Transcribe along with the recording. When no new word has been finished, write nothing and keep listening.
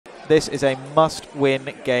This is a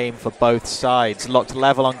must-win game for both sides. Locked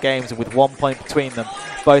level on games and with 1 point between them,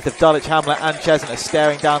 both of Dulwich Hamlet and Cheshunt are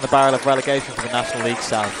staring down the barrel of relegation to the National League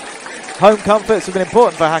South. Home comforts have been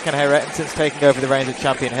important for Hakan Hayretin since taking over the reins of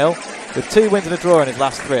Champion Hill, with 2 wins and a draw in his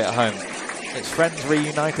last 3 at home. It's friends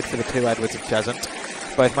reunited for the two Edwards of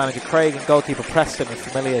Cheshunt. Both manager Craig and goalkeeper Preston are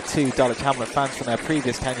familiar to Dulwich Hamlet fans from their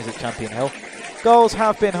previous tenures at Champion Hill. Goals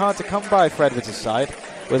have been hard to come by for Edwards' side,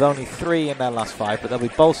 with only 3 in their last 5, but they'll be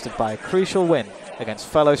bolstered by a crucial win against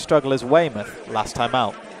fellow strugglers Weymouth last time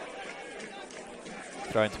out.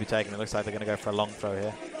 Throw in to be taken. It looks like they're going to go for a long throw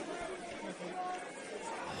here.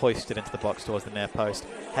 Hoisted into the box towards the near post.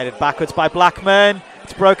 Headed backwards by Blackman.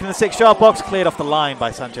 It's broken in the 6-yard box, cleared off the line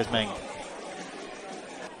by Sanchez Ming.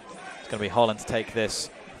 It's going to be Holland to take this.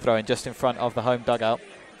 Throw in just in front of the home dugout.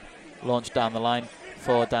 Launched down the line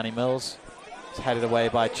for Danny Mills. It's headed away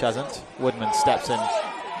by Cheshunt. Woodman steps in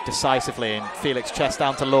decisively and Felix chest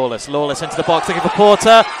down to Lawless. Lawless into the box looking for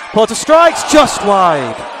Porter. Porter strikes just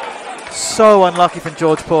wide. So unlucky from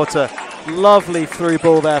George Porter. Lovely through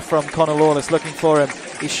ball there from Connor Lawless looking for him.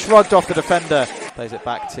 He shrugged off the defender. Plays it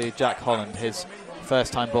back to Jack Holland. His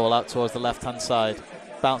first time ball out towards the left hand side.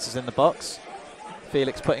 Bounces in the box.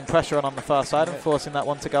 Felix putting pressure on the far side and forcing that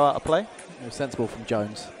one to go out of play. It was sensible from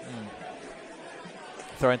Jones.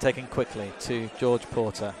 Throw in taken quickly to George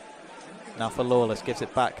Porter. Now for Lawless, gives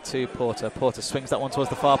it back to Porter. Porter swings that one towards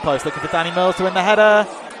the far post, looking for Danny Mills to win the header.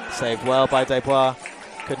 Saved well by Desbois.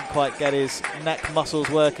 Couldn't quite get his neck muscles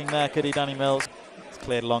working there, could he, Danny Mills? It's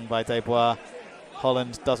cleared long by Desbois.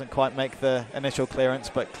 Holland doesn't quite make the initial clearance,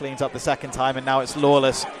 but cleans up the second time, and now it's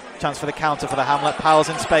Lawless. Chance for the counter for the Hamlet. Powell's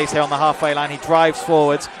in space here on the halfway line. He drives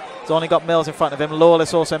forwards. He's only got Mills in front of him.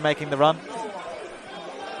 Lawless also making the run.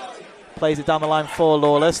 Plays it down the line for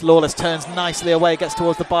Lawless. Lawless turns nicely away, gets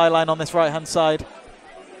towards the byline on this right-hand side.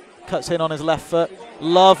 Cuts in on his left foot.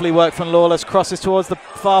 Lovely work from Lawless. Crosses towards the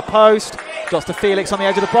far post. Drops to Felix on the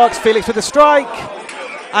edge of the box. Felix with the strike.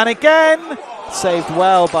 And again, saved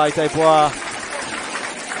well by Desbois.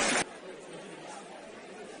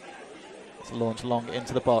 It's launched long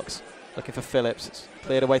into the box. Looking for Phillips. It's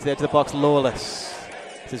cleared away to the edge of the box. Lawless.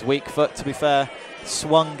 It's his weak foot, to be fair.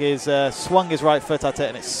 Swung his right foot at it,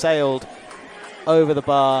 and it sailed over the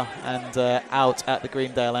bar and out at the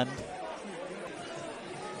Greendale end.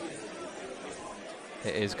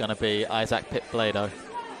 It is going to be Isaac Pitt-Blado.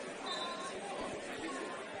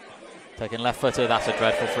 Taking left footed, that's a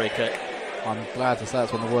dreadful free kick. I'm glad to say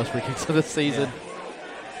that's one of the worst free kicks of the season.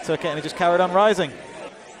 Yeah. Took it and he just carried on rising.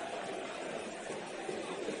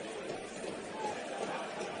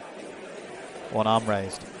 One arm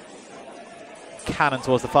raised. Cannon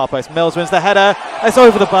towards the far post. Mills wins the header. It's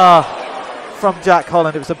over the bar from Jack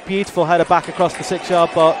Holland. It was a beautiful header back across the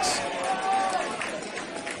 6-yard box.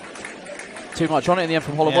 Too much on it in the end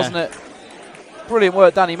from Holland, wasn't it? Brilliant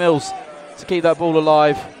work, Danny Mills, to keep that ball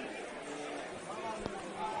alive.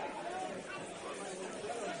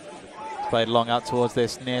 It's played long out towards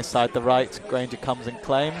this near side, the right. Granger comes and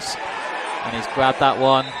claims. And he's grabbed that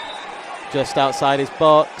one just outside his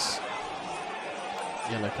box.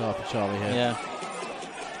 Yellow card for Charlie here. Yeah.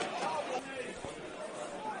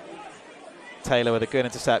 Taylor with a good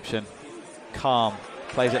interception. Calm.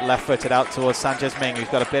 Plays it left-footed out towards Sanchez Ming, who's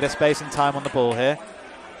got a bit of space and time on the ball here.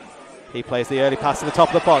 He plays the early pass to the top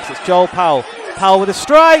of the box. It's Joel Powell. Powell with a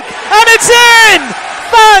strike, and it's in!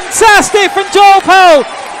 Fantastic from Joel Powell.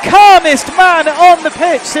 Calmest man on the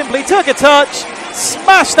pitch. Simply took a touch,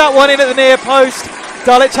 smashed that one in at the near post.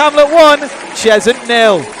 Dulwich Hamlet 1, Cheshunt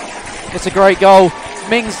 0. It's a great goal.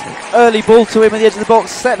 Ming's early ball to him at the edge of the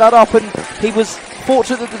box, set that up, and he was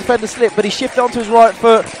fortunate that the defender slipped, but he shifted onto his right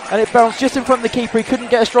foot and it bounced just in front of the keeper. He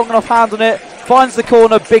couldn't get a strong enough hand on it. Finds the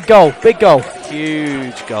corner. Big goal. Big goal.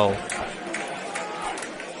 Huge goal.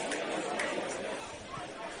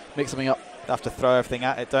 Mix something up. They have to throw everything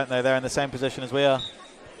at it, don't they? They're in the same position as we are.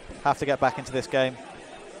 Have to get back into this game.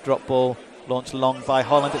 Drop ball. Launched long by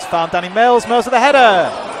Holland. It's found Danny Mills. Mills with the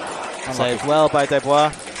header. Saved well by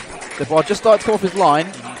Desbois. Desbois just started to come off his line.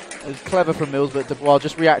 It was clever from Mills, but Desbois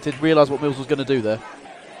just reacted, realised what Mills was going to do there.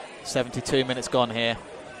 72 minutes gone here.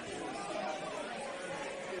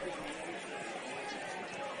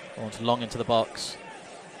 Launched long into the box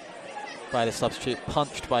by the substitute,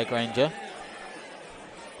 punched by Granger.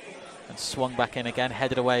 And swung back in again,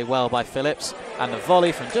 headed away well by Phillips. And the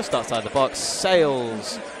volley from just outside the box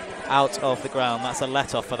sails out of the ground. That's a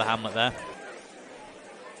let-off for the Hamlet there.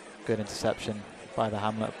 Good interception by the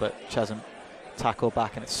Hamlet, but Cheshunt tackle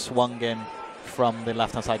back and it's swung in from the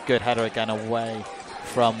left-hand side. Good header again away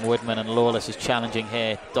from Woodman, and Lawless is challenging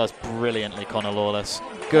here. Does brilliantly, Connor Lawless.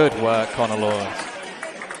 Good work, Connor Lawless.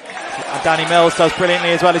 And Danny Mills does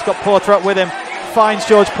brilliantly as well. He's got Porter up with him. Finds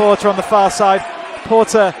George Porter on the far side.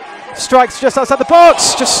 Porter strikes just outside the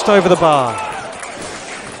box, just over the bar.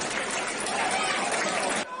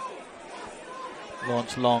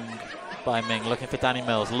 Launch long by Ming, looking for Danny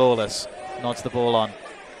Mills. Lawless nods the ball on.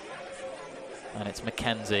 And it's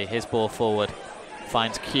Mackenzie, his ball forward.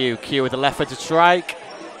 Finds Q. Q with the left foot to strike.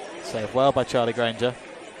 Saved well by Charlie Granger.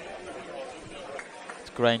 It's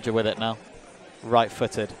Granger with it now.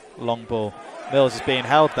 Right-footed, long ball. Mills is being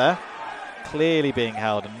held there. Clearly being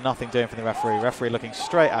held and nothing doing from the referee. Referee looking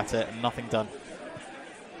straight at it and nothing done.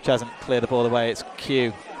 Cheshunt clear the ball away. It's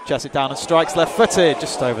Q. Chests it down and strikes left-footed,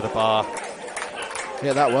 just over the bar.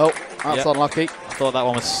 Yeah, that well. That's unlucky. I thought that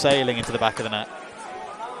one was sailing into the back of the net.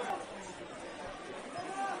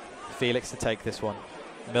 Felix to take this one.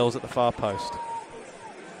 Mills at the far post.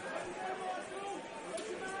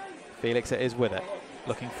 Felix it is with it.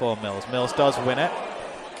 Looking for Mills. Mills does win it,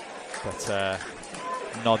 but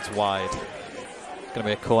nods wide. It's going to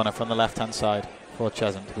be a corner from the left-hand side for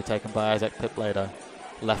Cheshunt to be taken by Isaac Piplado.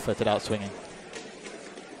 Left-footed out swinging.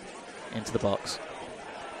 Into the box.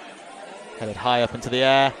 Headed high up into the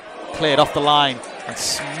air. Cleared off the line and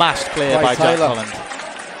smashed clear by Jack Holland.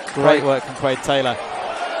 Great work from Quaid Taylor.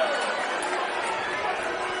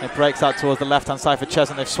 It breaks out towards the left-hand side for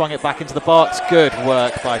Cheshunt. They've swung it back into the box. Good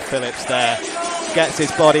work by Phillips there. Gets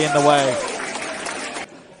his body in the way.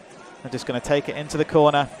 They're just going to take it into the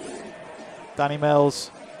corner. Danny Mills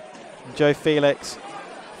and Joe Felix.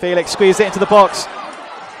 Felix squeezed it into the box.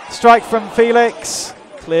 Strike from Felix.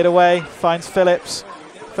 Cleared away. Finds Phillips.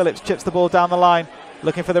 Phillips chips the ball down the line.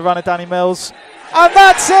 Looking for the runner, Danny Mills. And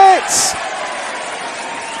that's it!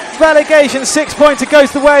 Relegation 6-pointer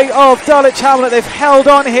goes the way of Dulwich Hamlet. They've held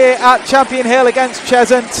on here at Champion Hill against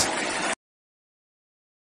Cheshunt.